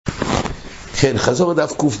כן, חזור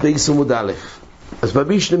לדף קוף עמוד א'. אז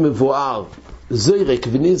במשנה מבואר זוירק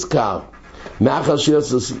ונזכר מאחר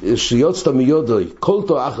שיוצאת מיודוי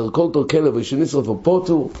קולטו אחר קולטו כלב ושנשרף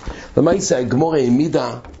ופוטו. למעשה הגמורה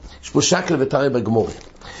העמידה, יש פה שקל ותרי בגמורה.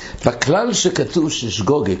 בכלל שכתוב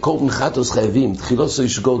ששגוגה קורבן חטוס חייבים תחילוסו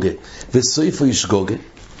ישגוגה וסויפו ישגוגה,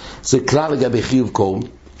 זה כלל לגבי חיוב קורבן.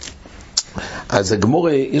 אז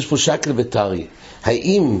הגמורה, יש פה שקל ותרי,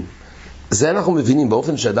 האם זה אנחנו מבינים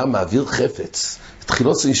באופן שאדם מעביר חפץ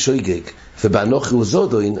תחילוסו ישגג ובאנוכי הוא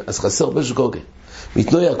זודוין, אז חסר בשגוגה.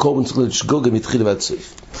 מתנוי הקורבן צריך להיות שגוגה מתחיל ועד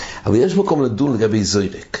סוף. אבל יש מקום לדון לגבי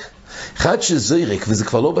זוירק. אחד שזוירק, וזה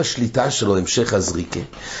כבר לא בשליטה שלו, המשך הזריקה,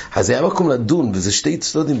 אז היה מקום לדון, וזה שתי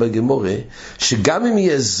צדדים בגמורה, שגם אם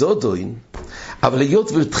יהיה זודוין, אבל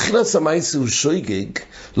להיות בתחילת המעשה הוא שויגג,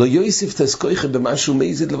 לא יוסיף תסכויכה במשהו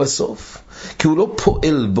מייזיד לבסוף. כי הוא לא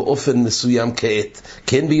פועל באופן מסוים כעת,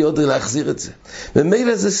 כן ביודע להחזיר את זה.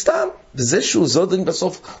 ומילא זה סתם, וזה שהוא זודוין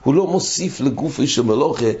בסוף, הוא לא מוסיף לגופי של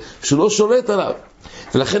מלוכה, שהוא לא שולט עליו.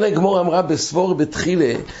 ולכן הגמורה אמרה בסבור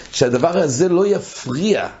בתחילה, שהדבר הזה לא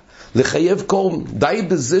יפריע לחייב קורבן. די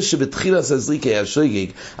בזה שבתחילה הזריקה היה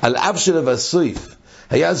שויגג, על אב של בסוף,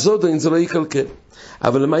 היה זודוין, זה לא יקלקל.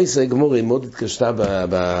 אבל למעשה הגמורה מאוד התקשתה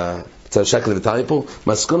בצד שקל ותרי פה,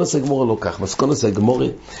 מסקונס הגמורה לא כך, מסקונס הגמורה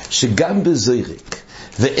שגם בזוירק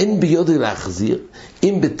ואין ביודע להחזיר,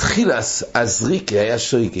 אם בתחילס הזריקה היה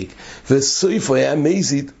שויגג וסויפו היה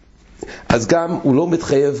מייזיד, אז גם הוא לא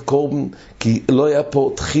מתחייב קורבן, כי לא היה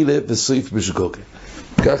פה תחילה וסויף בשגוגה.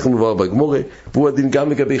 כך מבואר בגמורה, והוא הדין גם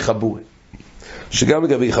לגבי חבורה, שגם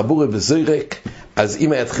לגבי חבורה בזוירק, אז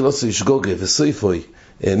אם היה תחילוסו ישגוגה וסויפו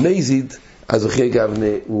מייזיד, אז אחרי גבנה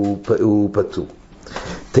הוא פטור.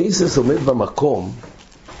 תייסס עומד במקום,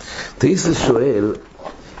 תייסס שואל,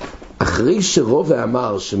 אחרי שרובה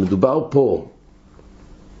אמר שמדובר פה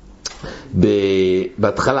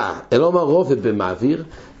בהתחלה, אלא אומר רובה במעביר,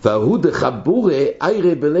 והוא דחבורה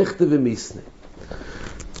איירה בלכת ומיסנה.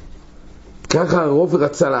 ככה רובה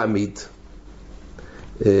רצה להעמיד.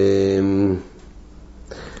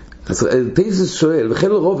 אז תייסס שואל,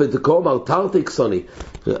 וכן רובה דקומר תרטיקסוני,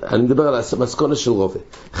 אני מדבר על המסקונה של רובה.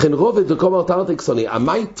 וכן רובה דקומר תרטיקסוני,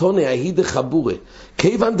 עמי תונה ההידה חבורה,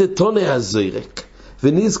 כיוון דתונה הזוירק,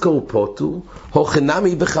 ונזכור פוטו,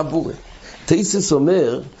 הוכנמי בחבורה. תייסס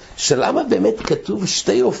אומר, שלמה באמת כתוב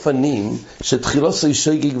שתי אופנים שתחילוסו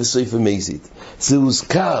ישגג וסויף ומייזיד? זה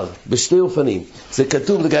הוזכר בשתי אופנים. זה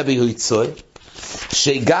כתוב לגבי הויצוי,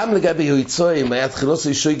 שגם לגבי הויצוי, אם היה תחילוסו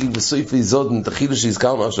ישגג וסויף ויזודן, תחילו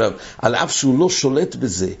שהזכרנו עכשיו, על אף שהוא לא שולט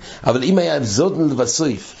בזה, אבל אם היה זודן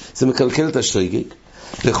וסויף, זה מקלקל את השגג.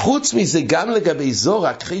 וחוץ מזה, גם לגבי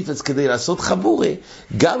זורק חיפץ כדי לעשות חבורה,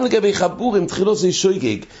 גם לגבי חבורה עם תחילוסו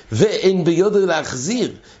ישגג, ואין ביודע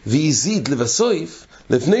להחזיר ויזיד לבסויף,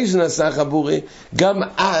 לפני שנעשה חבורה, גם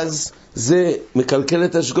אז זה מקלקל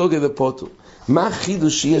את השגוגה ופוטו. מה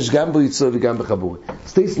החידוש שיש גם ביצוע וגם בחבורה?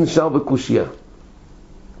 סטייס נשאר בקושיה.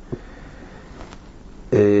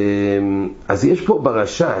 אז יש פה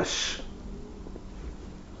ברשש,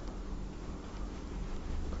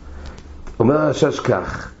 אומר הרשש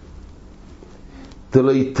כך,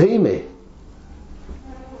 תלוי תימה,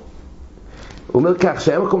 הוא אומר כך,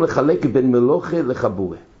 שהיה מקום לחלק בין מלוכה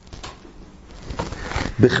לחבורה.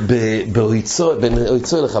 בין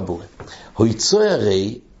הויצוי לחבורה. הויצוי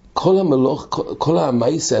הרי, כל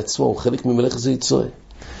המייסה עצמו הוא חלק ממלך זה הויצוי.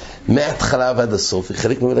 מההתחלה ועד הסוף, היא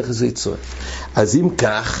חלק ממלך זה הויצוי. אז אם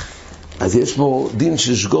כך, אז יש בו דין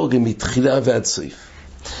של שגוגה מתחילה ועד סוף.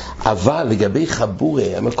 אבל לגבי חבורה,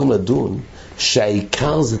 המקום לדון,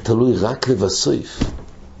 שהעיקר זה תלוי רק לבסוף.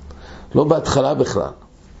 לא בהתחלה בכלל.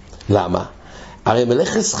 למה? הרי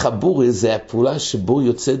מלאכת חבורה זה הפעולה שבו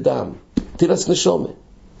יוצא דם. תילס נשומה.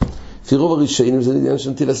 לפי רוב הראשונים זה עניין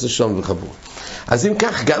של תילס נשומה וחבורה. אז אם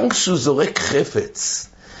כך, גם כשהוא זורק חפץ,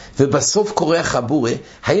 ובסוף קורא החבורה,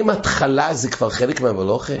 האם התחלה זה כבר חלק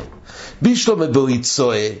מהמלוכה? בישלום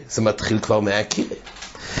בויצוי, זה מתחיל כבר מהקירה.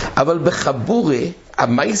 אבל בחבורה,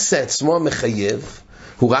 המייסה עצמו המחייב,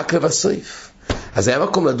 הוא רק לבסוף. אז היה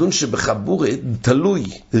מקום לדון שבחבורה תלוי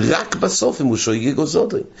רק בסוף אם הוא שויגג או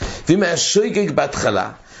זודוי. ואם היה שויגג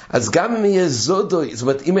בהתחלה, אז גם אם יהיה זודוי, זאת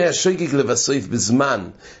אומרת, אם היה שויגג לבסוף בזמן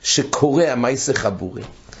שקורא המייסה חבורה,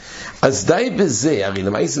 אז די בזה, הרי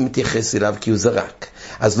למייסה מתייחס אליו כי הוא זרק.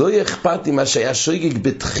 אז לא יהיה אכפת עם מה שהיה שויגג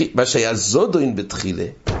מה שהיה זודוין בתחילה,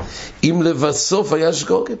 אם לבסוף היה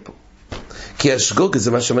שגוגה פה. כי השגוגה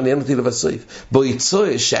זה מה שמעניין אותי לבסוף. בו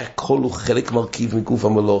יצוי שהכל הוא חלק מרכיב מגוף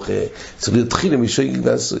המלוכה, צריך להיות תחילה משויגג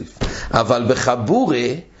והסוף. אבל בחבורה,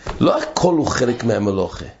 לא הכל הוא חלק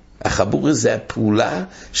מהמלוכה. החבורה זה הפעולה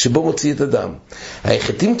שבו מוציא את הדם.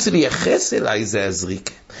 היחדים צריך לייחס אליי זה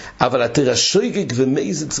הזריקה, אבל התרשויגג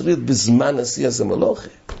ומי זה צריך להיות בזמן עשיית המלאכה.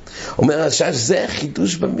 אומר הרש"ש, זה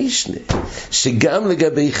החידוש במשנה, שגם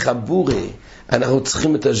לגבי חבורה אנחנו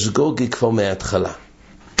צריכים את השגוגה כבר מההתחלה.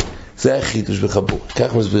 זה החידוש בחבורה,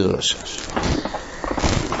 כך מסביר הרש"ש.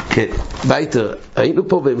 כן, ביתר, היינו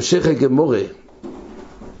פה בהמשך הגמורה,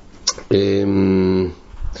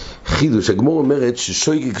 חידוש, הגמורה אומרת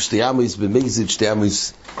ששויגג שתי עמוס במייזד,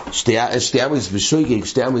 שתי עמוס בשויגג,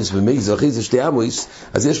 שתי עמוס במייזד, אחרי זה שתי עמוס,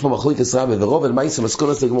 אז יש פה מחלוקת רבה ורוב, על מייסה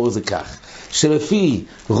מסקונת הגמורה זה כך, שלפי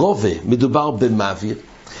רובה מדובר במעביר,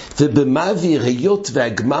 ובמעביר היות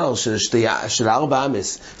והגמר של 4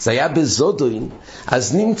 אמס זה היה בזודוין,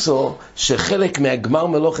 אז נמצא שחלק מהגמר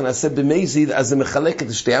מלוכה נעשה במייזיד, אז זה מחלק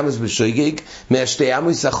את 2 אמס בשויגג מה2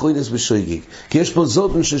 אמס האחרונס בשויגג, כי יש פה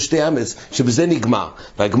זודוין של 2 אמס שבזה נגמר,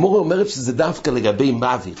 והגמורה אומרת שזה דווקא לגבי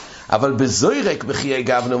מעביר, אבל בזוירק בחיי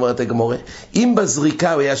גבנה אומרת הגמורה, אם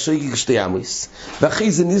בזריקה הוא היה שויגג 2 אמס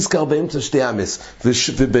ואחרי זה נזכר באמצע 2 אמס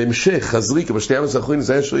ובהמשך הזריקה ב2 אמס האחרונס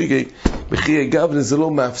היה שויגג בחיי גבנה, זה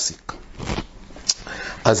לא מפסיק.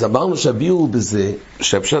 אז אמרנו שהביאו בזה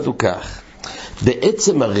שהפשט הוא כך,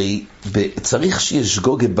 בעצם הרי צריך שיש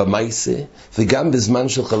גוגה במייסה וגם בזמן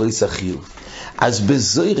של חלויס החיוב, אז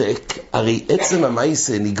בזוירק הרי עצם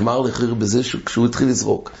המייסה נגמר לחיר בזה כשהוא התחיל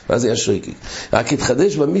לזרוק, ואז היה שויגג, רק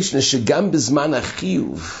התחדש במשנה שגם בזמן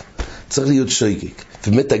החיוב צריך להיות שויגג,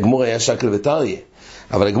 ובאמת הגמור היה שקל וטריה,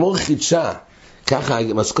 אבל הגמור חידשה ככה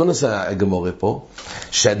מסקונס הגמורה פה,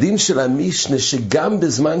 שהדין של המשנה שגם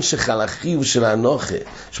בזמן שחל החיוב של האנוכה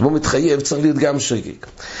שבו מתחייב צריך להיות גם שויגג,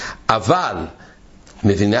 אבל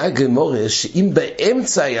מבינה הגמורה שאם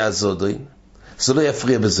באמצע היה זודוין זה לא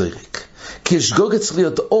יפריע בזוירק, כי שגוגה צריך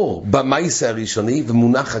להיות או במייס הראשוני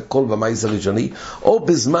ומונח הכל במייס הראשוני, או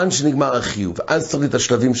בזמן שנגמר החיוב, אז צריך את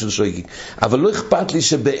השלבים של שויגג, אבל לא אכפת לי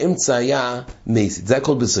שבאמצע היה מייסית, זה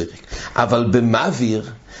הכל בזוירק, אבל במעביר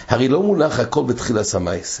הרי לא מונח הכל בתחילת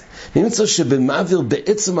המייסה. נמצא שבמעביר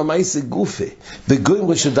בעצם המייסה גופה,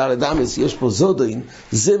 בגוימרי שדלת אמס יש פה זודוין,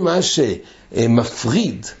 זה מה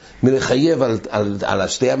שמפריד מלחייב על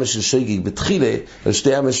 2 אמס של שויגג בתחילה, על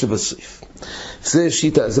 2 אמס שבסוף. זה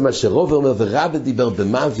שיטה, זה מה שרובה אומר, ורבא דיבר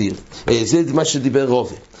במעביר, זה מה שדיבר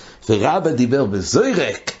רובה. ורבא דיבר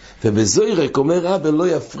בזוירק, ובזוירק אומר רבא לא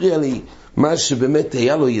יפריע לי מה שבאמת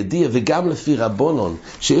היה לו ידיע, וגם לפי רבונון,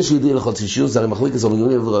 שיש ידיע לחוצי שיעור, זה הרי מחליק את זה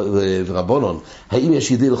ורבונון, האם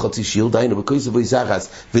יש ידיע לחוצי שיעור, דיינו בקויס ובוי זרס,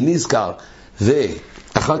 ונזכר,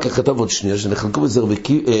 ואחר כך כתב עוד שנייה, שנחלקו בזה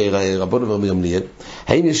רבונון ורבי גמליאל,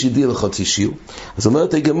 האם יש ידיע לחוצי שיעור? אז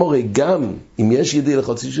אומרת הגמורה, גם אם יש ידיע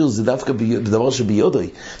לחוצי שיעור, זה דווקא בדבר שביודוי,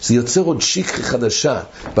 זה יוצר עוד שיקרה חדשה,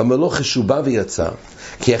 במלוכה שהוא בא ויצר,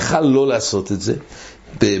 כי יכל לא לעשות את זה,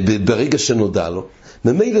 ברגע שנודע לו,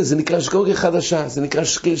 ממילא זה נקרא שגוגה חדשה, זה נקרא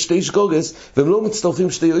שתי שגוגס, והם לא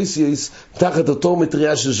מצטרפים שתי יויסיוס תחת אותו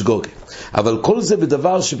מטריה של שגוגה. אבל כל זה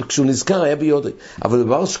בדבר שכשהוא נזכר היה ביודי, אבל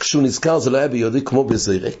בדבר שכשהוא נזכר זה לא היה ביודי כמו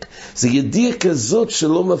בזוירק, זה ידיעה כזאת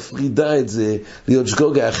שלא מפרידה את זה להיות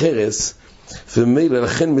שגוגה אחרס, וממילא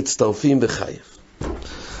לכן מצטרפים בחייב.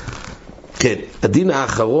 כן, הדין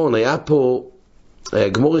האחרון היה פה,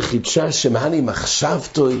 הגמור חידשה שמעני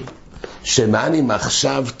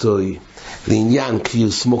מחשבתוי, לעניין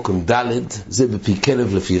קביוס מוקם דלד, זה בפי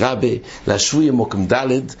כלב לפי רבה, להשוויה מוקם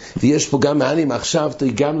דלד, ויש פה גם מעני מחשבתו,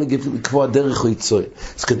 גם לקבוע דרך או יצוי.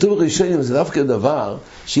 אז כתוב בראשונים, זה דווקא דבר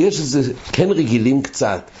שיש איזה כן רגילים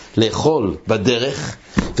קצת לאכול בדרך,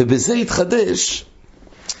 ובזה התחדש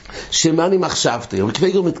שמעני מחשבתו. אבל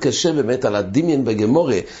כבר מתקשה באמת על הדמיין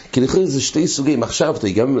בגמורה, כי לכן זה שתי סוגי מחשבתו,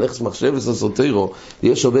 גם מלאכת מחשבס הסוטרו,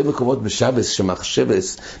 יש הרבה מקומות בשבס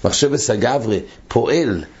שמחשבס הגברה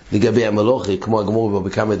פועל לגבי המלוכה, כמו הגמורה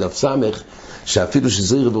בכמה דף סמך, שאפילו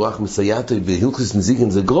שזויר דורח מסייעתו בהילכס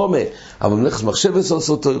נזיקין זה גרומה, אבל מלאכת מחשבס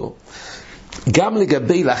הסוטרו. גם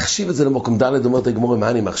לגבי להחשיב את זה למקום ד' אומרת הגמורה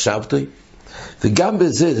מעני מחשבתו, וגם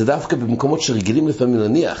בזה, זה דווקא במקומות שרגילים לפעמים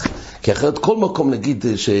להניח, כי אחרת כל מקום נגיד,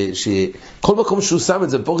 כל מקום שהוא שם את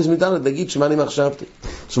זה בפורס מדלת, נגיד שמעני מחשבתי.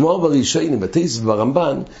 זאת אומרת בראשונים, בתייס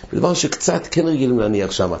וברמב"ן, בדבר שקצת כן רגילים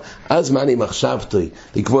להניח שם, אז מעני מחשבתי,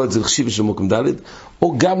 לקבוע את זה לחשיב של מקום דלת,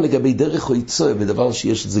 או גם לגבי דרך או יצוי, בדבר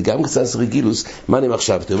שיש את זה גם קצת רגילוס, מעני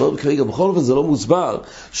מחשבתי. אומר כרגע, בכל אופן זה לא מוסבר,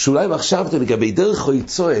 שאולי מחשבתי לגבי דרך או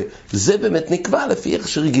יצוי, זה באמת נקבע לפי איך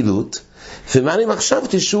שרגילות, ומעני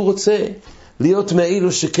מחשבתי שהוא רוצה להיות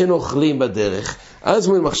מאלו שכן אוכלים בדרך. אז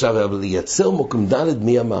אומרים עכשיו, אבל לייצר מוקם ד'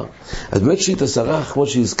 מי אמר? אז באמת שהיא תסרח, כמו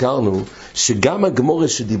שהזכרנו, שגם הגמורה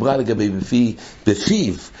שדיברה לגבי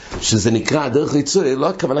בפיו, שזה נקרא דרך חיצוי, לא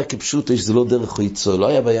הכוונה כפשוט שזה לא דרך חיצוי, לא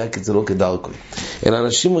היה בעיה כי זה לא כדרכוי. אלא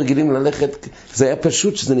אנשים רגילים ללכת, זה היה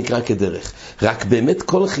פשוט שזה נקרא כדרך. רק באמת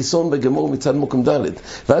כל החיסון בגמור מצד מוקם ד'.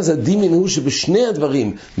 ואז הדמיין הוא שבשני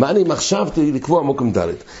הדברים, מה אני מחשבתי לקבוע מוקם ד'.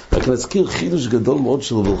 רק נזכיר חידוש גדול מאוד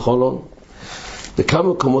של רבי אלחנן,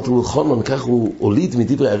 בכמה מקומות רבי אלחנן, כך הוא הוליד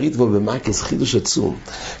מדברי הריטב"א במקס חידוש עצום,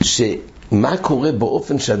 שמה קורה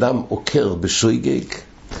באופן שאדם עוקר בשויגג,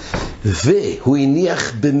 והוא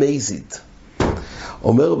הניח במזיד.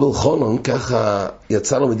 אומר רבי אלחנן, ככה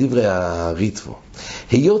יצא לו מדברי הריטב"א,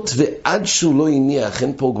 היות ועד שהוא לא הניח,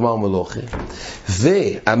 אין פה גמר מלוכה,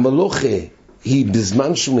 והמלוכה היא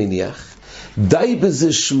בזמן שהוא מניח, די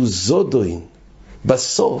בזה שהוא זודוין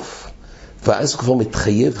בסוף, ואז הוא כבר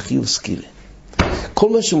מתחייב חיוב סקילה. כל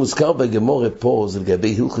מה שמוזכר בגמורה פה זה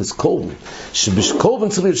לגבי הלכות קורבן, שבקורבן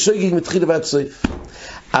צריך להיות שויגג מתחיל ועד סוף.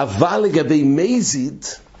 אבל לגבי מזיד,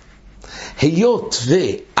 היות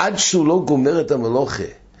ועד שהוא לא גומר את המלוכה,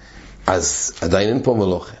 אז עדיין אין פה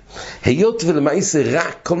מלוכה. היות ולמעשה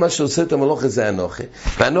רק כל מה שעושה את המלוכה זה הנוכה,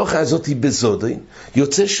 והנוכה הזאת היא בזודין,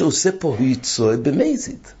 יוצא שעושה פה היצוע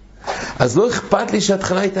במזיד. אז לא אכפת לי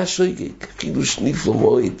שההתחלה הייתה שויגג, כאילו שניף לו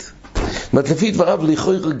מועד. לפי דבריו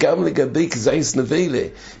לכאורה גם לגבי כזייס נבלה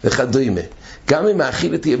וכדומה, גם אם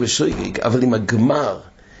האכילה תהיה בשויגג, אבל אם הגמר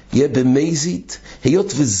יהיה במזיד,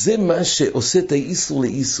 היות וזה מה שעושה את האיסור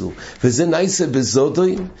לאיסור, וזה נעשה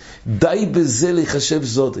בזודין, די בזה לחשב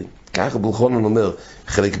זודין. ככה רבי אלחנן אומר,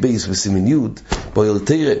 חלק בייס בסימן י' באוהל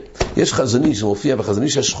תורה, יש חזון איש שמופיע בחזון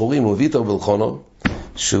איש השחורים, הוא הביא את רבי אלחנן,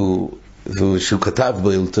 שהוא כתב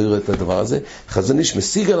באוהל תורה את הדבר הזה, חזון איש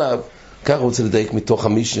משיג עליו, ככה הוא רוצה לדייק מתוך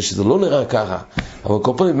המשנה, שזה לא נראה ככה, אבל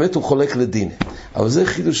כל פעם באמת הוא חולק לדין. אבל זה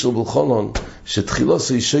חידוש של רבי אלחנן, שתחילו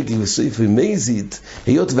עשו שויגג וסוף ומזיד,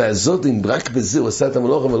 היות והזודין רק בזה הוא עשה את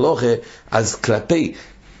המלוכה, אז כלפי,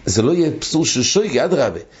 זה לא יהיה פסול של שויגג,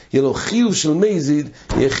 אדרבה, יהיה לו חיוב של מזיד,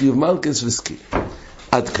 יהיה חיוב מלכס וסקיל.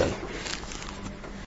 עד כאן.